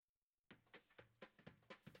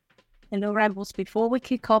Hello, Rebels. Before we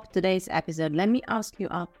kick off today's episode, let me ask you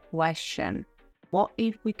a question. What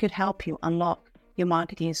if we could help you unlock your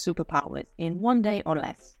marketing superpowers in 1 day or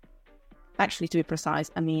less? Actually, to be precise,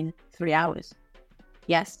 3 hours.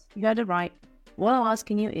 Yes, you heard it right. What I'm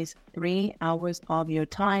asking you is 3 hours of your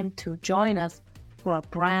time to join us for a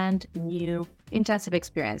brand new intensive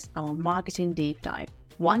experience, our marketing deep dive.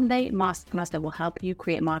 1 day masterclass that will help you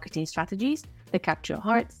create marketing strategies that capture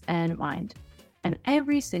hearts and mind. And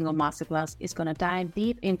every single masterclass is going to dive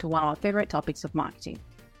deep into one of our favorite topics of marketing.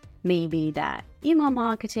 Maybe that email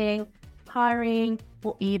marketing, hiring,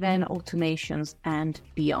 or even automations and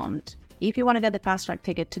beyond. If you want to get the fast track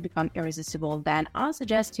ticket to become irresistible, then I'll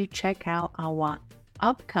suggest you check out our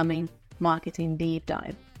upcoming marketing deep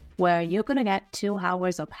dive, where you're going to get 2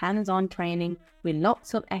 hours of hands-on training with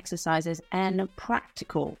lots of exercises and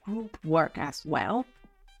practical group work as well,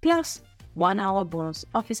 plus 1 hour bonus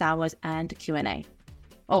office hours and Q&A.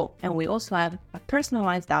 Oh, and we also have a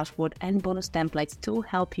personalized dashboard and bonus templates to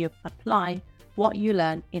help you apply what you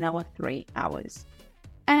learn in our 3 hours.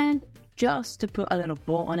 And just to put a little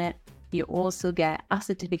bow on it, you also get a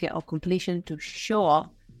certificate of completion to show off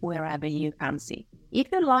wherever you fancy.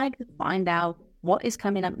 If you'd like to find out what is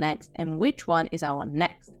coming up next and which one is our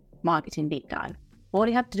next marketing deep dive, all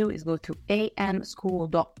you have to do is go to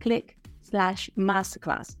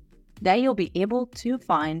amschool.click/masterclass. There you'll be able to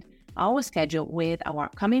find our schedule with our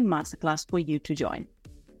upcoming masterclass for you to join.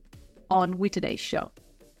 On with today's show.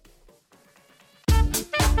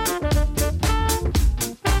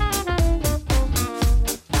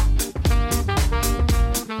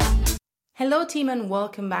 Hello team and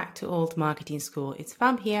welcome back to Alt Marketing School. It's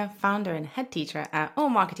Fab here, founder and head teacher at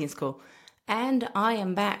Alt Marketing School. And I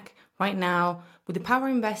am back right now with the power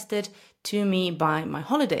invested to me by my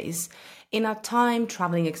holidays in a time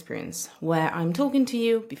traveling experience where I'm talking to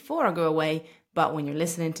you before I go away, but when you're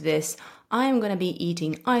listening to this, I'm going to be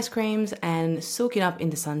eating ice creams and soaking up in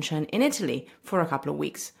the sunshine in Italy for a couple of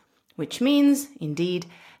weeks, which means, indeed,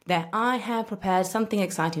 that I have prepared something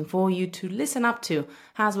exciting for you to listen up to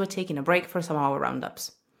as we're taking a break for some of our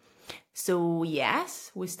roundups. So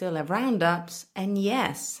yes, we still have roundups, and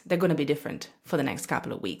yes, they're going to be different for the next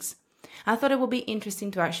couple of weeks. I thought it would be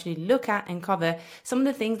interesting to actually look at and cover some of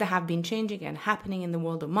the things that have been changing and happening in the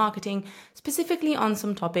world of marketing, specifically on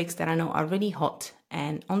some topics that I know are really hot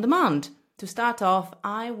and on demand. To start off,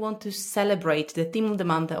 I want to celebrate the theme of the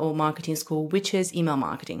month at Alt Marketing School, which is email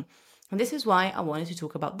marketing. And this is why I wanted to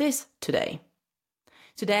talk about this today.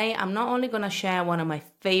 Today, I'm not only going to share one of my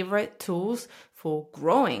favorite tools for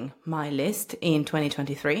growing my list in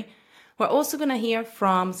 2023, we're also going to hear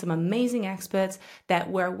from some amazing experts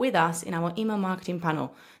that were with us in our email marketing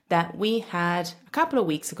panel that we had a couple of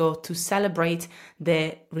weeks ago to celebrate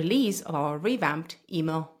the release of our revamped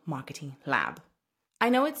email marketing lab. I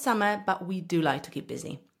know it's summer, but we do like to keep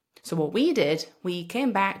busy. So what we did, we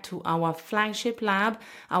came back to our flagship lab,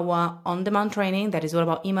 our on-demand training that is all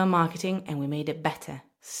about email marketing, and we made it better,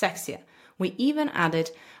 sexier. We even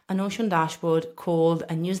added a Notion dashboard called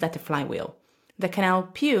a newsletter flywheel that can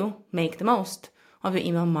help you make the most of your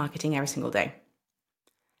email marketing every single day.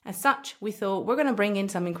 As such, we thought we're going to bring in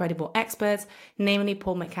some incredible experts, namely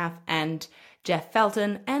Paul Metcalf and Jeff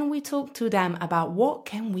Felton, and we talked to them about what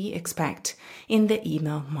can we expect in the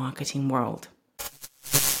email marketing world.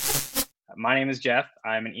 My name is Jeff.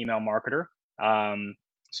 I'm an email marketer.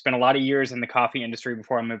 Spent a lot of years in the coffee industry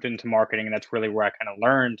before I moved into marketing, and that's really where I kind of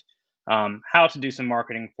learned how to do some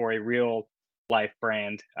marketing for a real life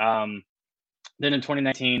brand. Then in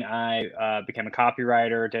 2019, I became a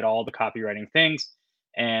copywriter, did all the copywriting things,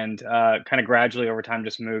 and kind of gradually over time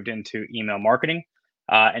just moved into email marketing.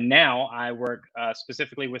 And now I work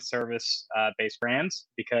specifically with service-based brands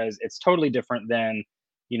because it's totally different than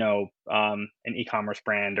an e-commerce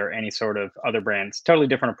brand or any sort of other brand. It's a totally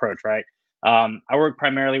different approach, right? I work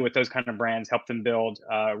primarily with those kind of brands, help them build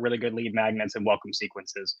really good lead magnets and welcome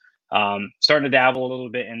sequences. Starting to dabble a little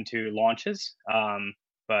bit into launches.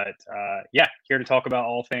 But here to talk about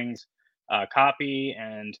all things copy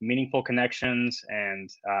and meaningful connections, and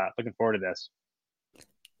looking forward to this.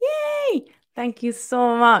 Yay! Thank you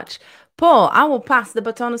so much. Paul, I will pass the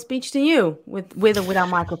baton of speech to you with or without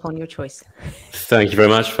microphone, your choice. Thank you very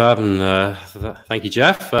much, Fab, and thank you,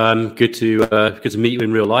 Jeff. Good to meet you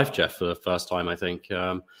in real life, Jeff, for the first time, I think.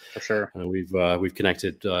 For sure. We've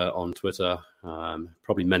connected on Twitter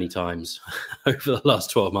probably many times over the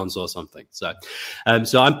last 12 months or something. So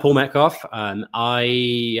I'm Paul Metcalf.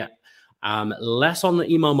 I am less on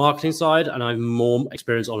the email marketing side, and I'm more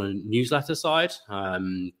experience on a newsletter side.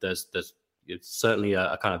 There's it's certainly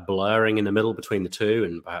a kind of blurring in the middle between the two,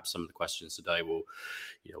 and perhaps some of the questions today will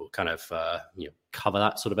we'll kind of cover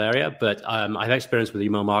that sort of area. But I have experience with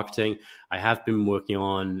email marketing. I have been working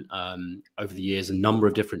on over the years a number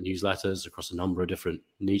of different newsletters across a number of different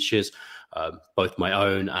niches, both my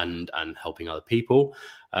own and helping other people.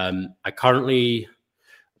 I currently,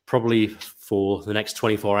 probably for the next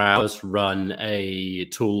 24 hours, run a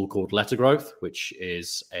tool called Letter Growth, which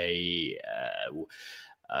is a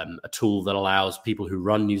tool that allows people who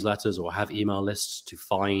run newsletters or have email lists to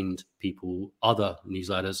find people, other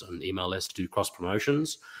newsletters and email lists, to do cross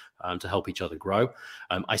promotions to help each other grow.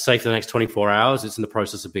 I say for the next 24 hours, it's in the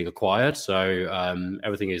process of being acquired. So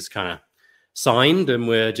everything is kind of signed, and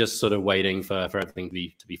we're just sort of waiting for everything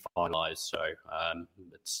to be finalized. So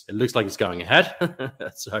it looks like it's going ahead.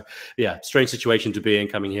 So yeah, strange situation to be in,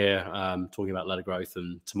 coming here talking about Letter Growth,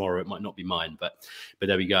 and tomorrow it might not be mine, but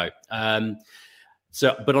there we go.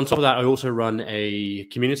 But on top of that, I also run a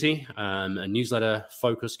community, a newsletter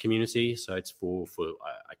focused community. So it's for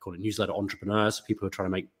I call it newsletter entrepreneurs, people who are trying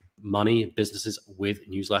to make money, businesses with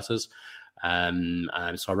newsletters. And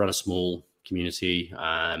so I run a small community,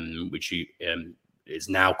 which is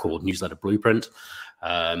now called Newsletter Blueprint.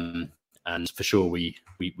 And for sure, we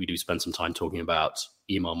do spend some time talking about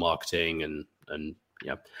email marketing and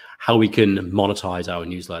how we can monetize our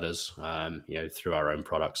newsletters, through our own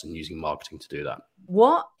products and using marketing to do that.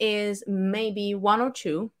 What is maybe one or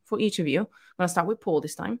two for each of you? I'm going to start with Paul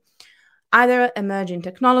this time. Either emerging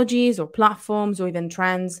technologies or platforms or even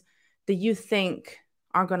trends that you think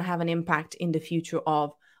are going to have an impact in the future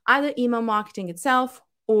of either email marketing itself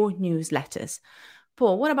or newsletters.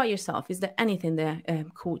 Paul, what about yourself? Is there anything that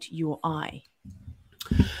caught your eye?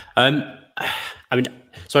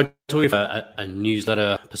 So I talk about a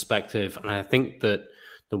newsletter perspective, and I think that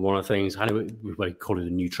one of the things, I don't know if we call it a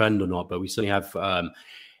new trend or not, but we certainly have, from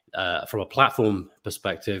a platform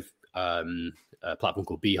perspective, a platform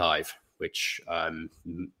called Beehive, which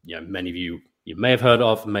many of you may have heard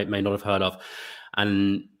of, may not have heard of,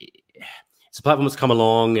 and it's a platform that's come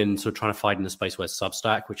along and sort of trying to fight in the space where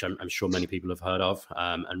Substack, which I'm sure many people have heard of,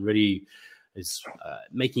 and really is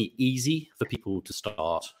making it easy for people to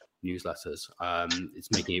start newsletters.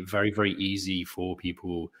 It's making it very, very easy for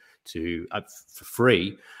people to, for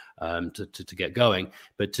free, to get going,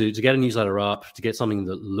 but to get a newsletter up, to get something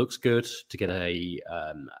that looks good, to get a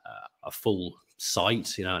full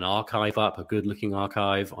site, an archive up, a good looking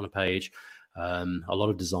archive on a page, a lot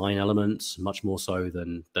of design elements, much more so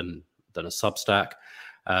than a Substack.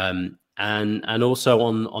 And also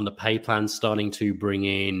on the pay plan, starting to bring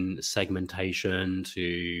in segmentation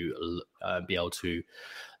to be able to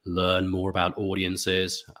learn more about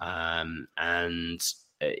audiences, and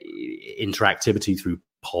interactivity through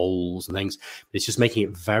polls and things. It's just making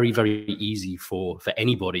it very, very easy for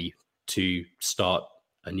anybody to start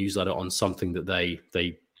a newsletter on something that they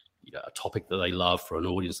a topic that they love, for an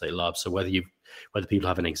audience they love. So whether people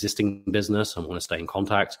have an existing business and want to stay in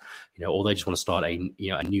contact, or they just want to start a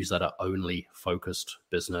newsletter only focused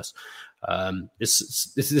business,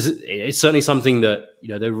 it's certainly something that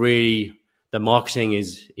the marketing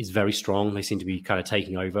is very strong. They seem to be kind of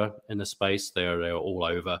taking over in the space. They're all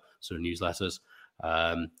over sort of newsletters.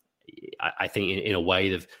 I think in a way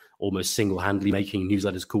they've almost single-handedly making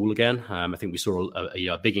newsletters cool again. I think we saw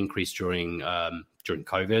a big increase during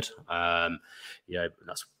COVID.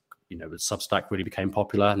 That's Substack really became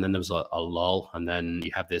popular, and then there was a lull, and then now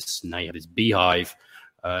you have this Beehive,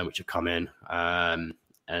 which have come in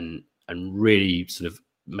and really sort of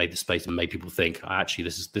made the space and made people think, actually,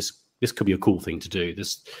 this could be a cool thing to do.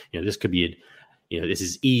 This could be this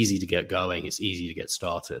is easy to get going. It's easy to get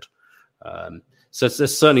started. So it's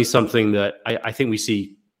certainly something that I think we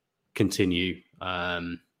see continue,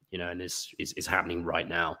 and is happening right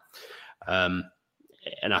now.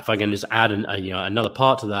 And if I can just add another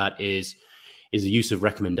part to that is the use of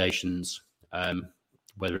recommendations,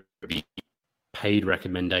 whether it be paid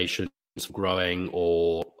recommendations for growing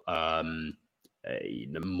or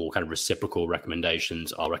more kind of reciprocal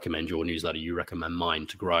recommendations. I'll recommend your newsletter, you recommend mine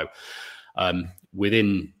to grow.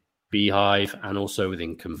 Within Beehive and also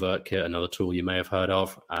within ConvertKit, another tool you may have heard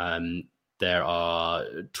of, there are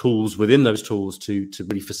tools within those tools to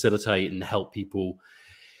really facilitate and help people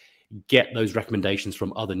get those recommendations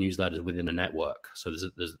from other newsletters within a network. So there's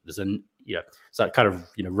it's that kind of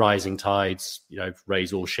rising tides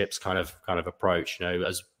raise all ships kind of approach.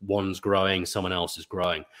 As one's growing, someone else is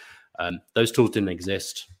growing. Those tools didn't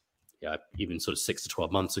exist even sort of 6 to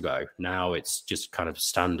 12 months ago. Now it's just kind of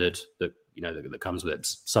standard that that comes with it.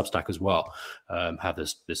 Substack as well have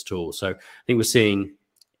this tool. So I think we're seeing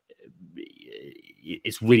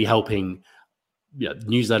it's really helping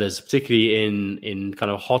newsletters, particularly in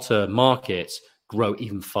kind of hotter markets, grow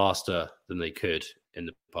even faster than they could in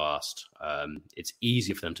the past. It's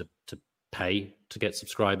easier for them to pay to get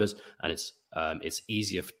subscribers, and it's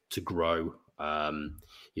easier to grow, on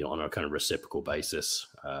a kind of reciprocal basis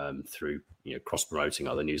through cross promoting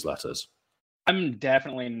other newsletters. I'm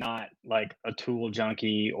definitely not like a tool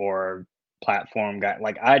junkie or platform guy.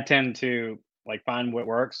 Like I tend to like find what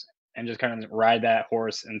works and just kind of ride that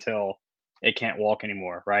horse until it can't walk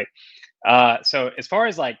anymore, right? So as far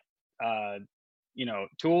as like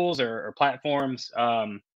tools or platforms,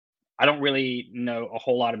 I don't really know a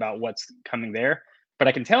whole lot about what's coming there, but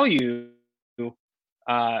I can tell you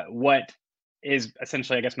what is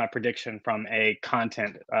essentially, I guess, my prediction from a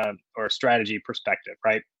content or strategy perspective,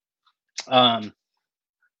 right?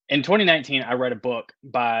 In 2019, I read a book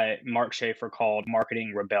by Mark Schaefer called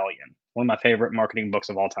Marketing Rebellion, one of my favorite marketing books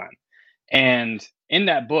of all time. And in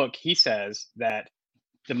that book, he says that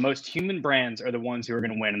the most human brands are the ones who are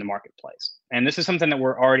going to win in the marketplace. And this is something that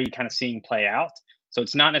we're already kind of seeing play out. So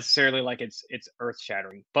it's not necessarily like it's earth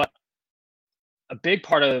shattering, but a big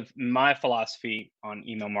part of my philosophy on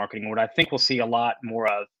email marketing, what I think we'll see a lot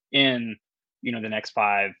more of in, the next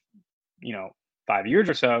 5 years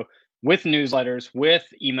or so, with newsletters, with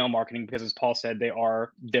email marketing, because as Paul said, they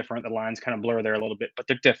are different. The lines kind of blur there a little bit, but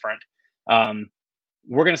they're different.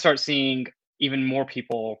 We're going to start seeing even more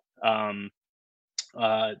people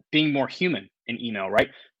being more human in email, right?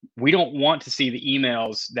 We don't want to see the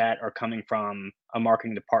emails that are coming from a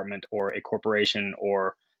marketing department or a corporation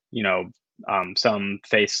or, some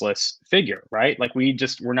faceless figure, right? Like we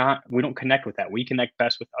don't connect with that. We connect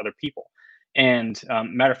best with other people. And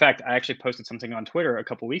matter of fact, I actually posted something on Twitter a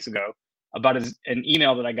couple weeks ago about an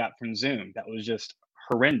email that I got from Zoom that was just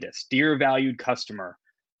horrendous. Dear valued customer,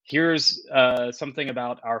 here's something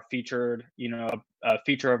about our featured, a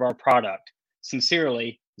feature of our product.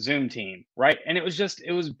 Sincerely, Zoom team, right? And it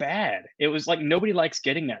was bad. It was like nobody likes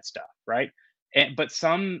getting that stuff, right? But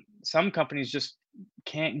some companies just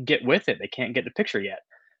can't get with it. They can't get the picture yet.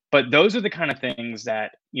 But those are the kind of things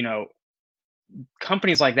that,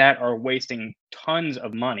 companies like that are wasting tons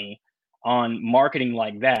of money on marketing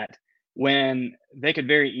like that when they could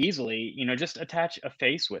very easily, just attach a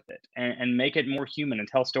face with it and make it more human and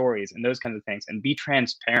tell stories and those kinds of things and be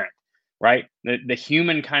transparent, right? The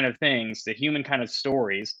human kind of things, the human kind of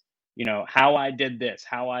stories, how I did this,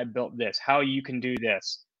 how I built this, how you can do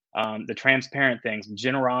this, the transparent things,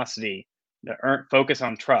 generosity, the focus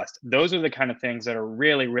on trust. Those are the kind of things that are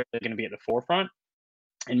really, really going to be at the forefront,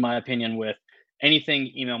 in my opinion, with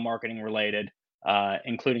anything email marketing related,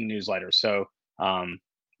 including newsletters. So,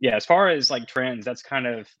 as far as like trends, that's kind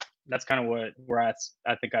of where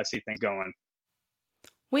I think I see things going.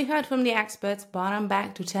 We heard from the experts, but I'm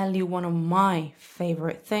back to tell you one of my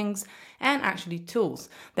favorite things and actually tools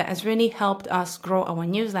that has really helped us grow our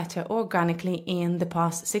newsletter organically in the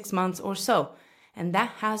past 6 months or so. And that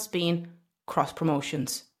has been cross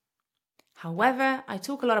promotions. However, I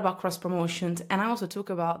talk a lot about cross promotions, and I also talk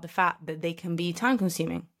about the fact that they can be time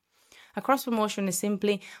consuming. A cross promotion is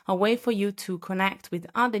simply a way for you to connect with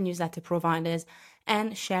other newsletter providers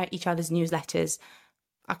and share each other's newsletters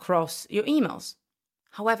across your emails.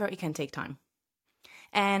 However, it can take time.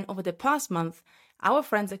 And over the past month, our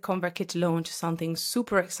friends at ConvertKit launched something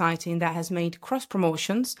super exciting that has made cross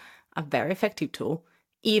promotions, a very effective tool,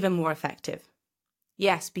 even more effective.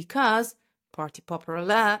 Yes, because, party popper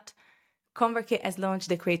alert, ConvertKit has launched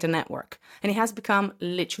the Creator Network, and it has become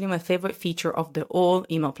literally my favorite feature of the whole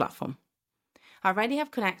email platform. I already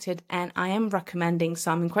have connected, and I am recommending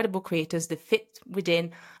some incredible creators that fit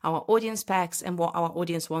within our audience specs and what our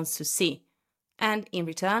audience wants to see. And in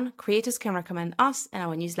return, creators can recommend us and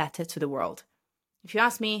our newsletter to the world. If you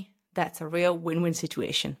ask me, that's a real win-win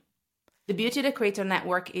situation. The beauty of the Creator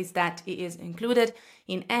Network is that it is included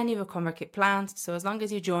in any of your ConvertKit plans. So as long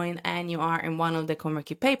as you join and you are in one of the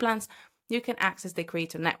ConvertKit pay plans, you can access the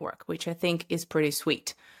Creator Network, which I think is pretty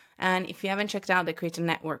sweet. And if you haven't checked out the Creator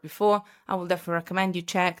Network before, I will definitely recommend you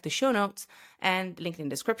check the show notes and link in the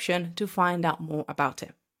description to find out more about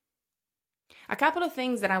it. A couple of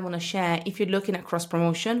things that I want to share if you're looking at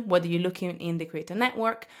cross-promotion, whether you're looking in the Creator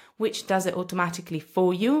Network, which does it automatically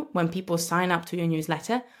for you when people sign up to your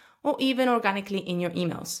newsletter, or even organically in your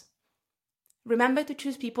emails. Remember to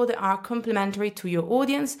choose people that are complementary to your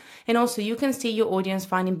audience, and also you can see your audience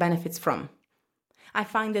finding benefits from. I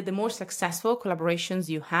find that the more successful collaborations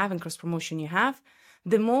you have and cross-promotion you have,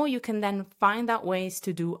 the more you can then find out ways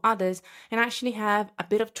to do others and actually have a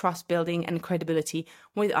bit of trust building and credibility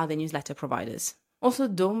with other newsletter providers. Also,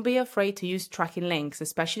 don't be afraid to use tracking links,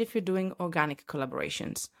 especially if you're doing organic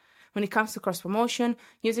collaborations. When it comes to cross-promotion,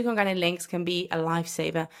 using organic links can be a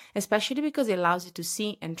lifesaver, especially because it allows you to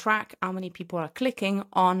see and track how many people are clicking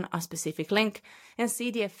on a specific link and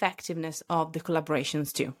see the effectiveness of the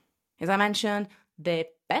collaborations too. As I mentioned, the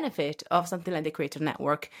benefit of something like the Creator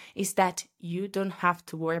Network is that you don't have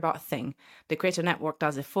to worry about a thing. The Creator Network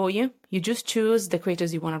does it for you. You just choose the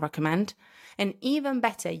creators you want to recommend. And even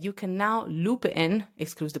better, you can now loop it in,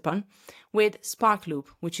 excuse the pun, with SparkLoop,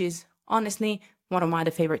 which is honestly one of my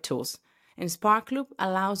other favorite tools. And SparkLoop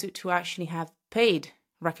allows you to actually have paid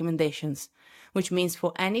recommendations, which means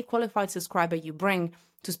for any qualified subscriber you bring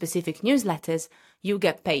to specific newsletters, you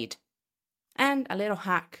get paid. And a little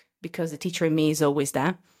hack, because the teacher in me is always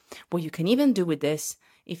there. What you can even do with this,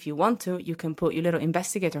 if you want to, you can put your little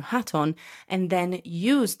investigator hat on and then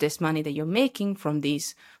use this money that you're making from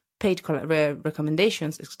these paid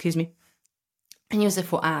recommendations, and use it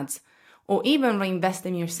for ads, or even reinvest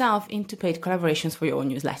them yourself into paid collaborations for your own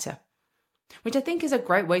newsletter, which I think is a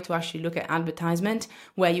great way to actually look at advertisement,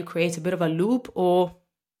 where you create a bit of a loop or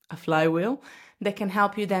a flywheel that can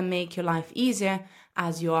help you then make your life easier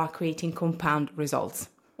as you are creating compound results.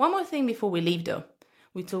 One more thing before we leave though.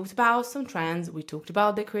 We talked about some trends, we talked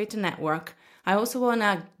about the Creator Network. I also want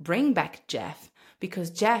to bring back Jeff,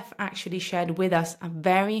 because Jeff actually shared with us a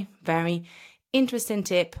very, very interesting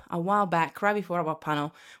tip a while back, right before our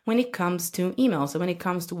panel, when it comes to emails, so when it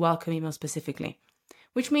comes to welcome emails specifically.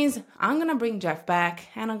 Which means I'm going to bring Jeff back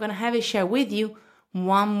and I'm going to have him share with you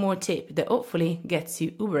one more tip that hopefully gets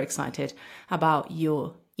you uber excited about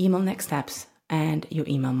your email next steps and your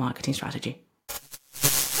email marketing strategy.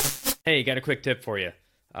 Hey, got a quick tip for you.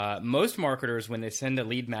 Most marketers, when they send a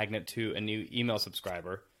lead magnet to a new email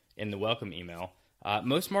subscriber in the welcome email,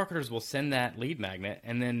 most marketers will send that lead magnet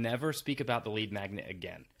and then never speak about the lead magnet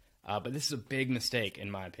again. But this is a big mistake,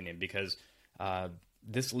 in my opinion, because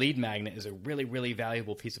this lead magnet is a really, really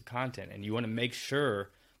valuable piece of content, and you want to make sure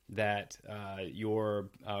that your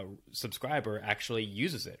subscriber actually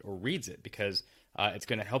uses it or reads it, because it's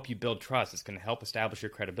going to help you build trust. It's going to help establish your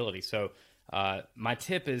credibility. So my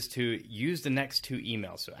tip is to use the next 2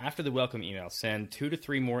 emails. So after the welcome email, send 2 to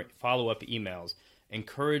 3 more follow-up emails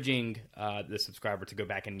encouraging the subscriber to go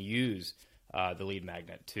back and use the lead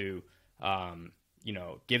magnet to,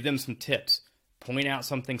 give them some tips, point out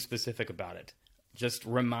something specific about it, just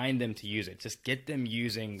remind them to use it, just get them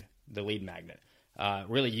using the lead magnet.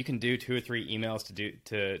 Really, you can do 2 or 3 emails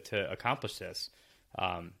to accomplish this,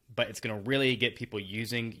 but it's going to really get people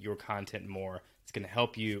using your content more. It's going to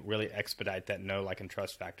help you really expedite that know, like, and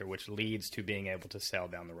trust factor, which leads to being able to sell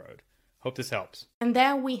down the road. Hope this helps. And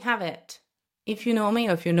there we have it. If you know me,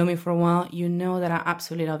 or if you know me for a while, you know that I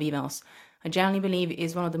absolutely love emails. I generally believe it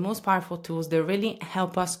is one of the most powerful tools that really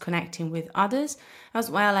help us connecting with others, as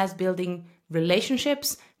well as building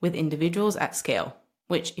relationships with individuals at scale,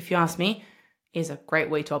 which, if you ask me, is a great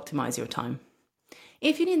way to optimize your time.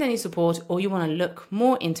 If you need any support or you want to look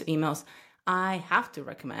more into emails, I have to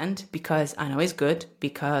recommend, because I know it's good,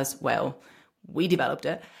 because, well, we developed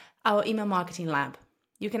it, our email marketing lab.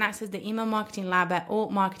 You can access the email marketing lab at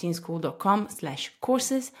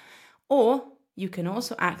altmarketingschool.com/courses, or you can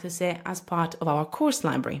also access it as part of our course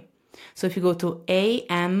library. So if you go to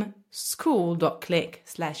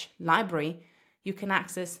amschool.click/library, you can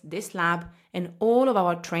access this lab and all of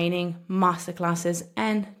our training, masterclasses,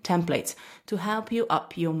 and templates to help you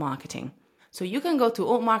up your marketing. So you can go to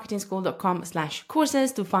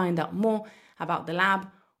altmarketingschool.com/courses to find out more about the lab,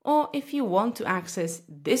 or if you want to access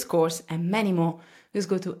this course and many more, just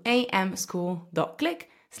go to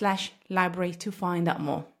amschool.click/library to find out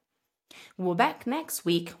more. We're back next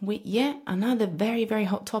week with yet another very, very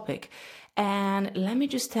hot topic. And let me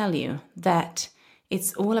just tell you that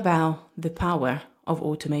it's all about the power of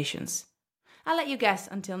automations. I'll let you guess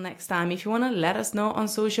until next time. If you want to let us know on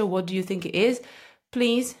social, what do you think it is?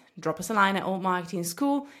 Please drop us a line at Alt Marketing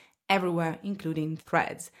School, everywhere, including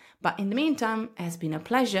Threads. But in the meantime, it has been a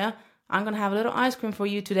pleasure. I'm going to have a little ice cream for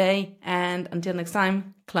you today. And until next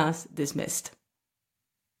time, class dismissed.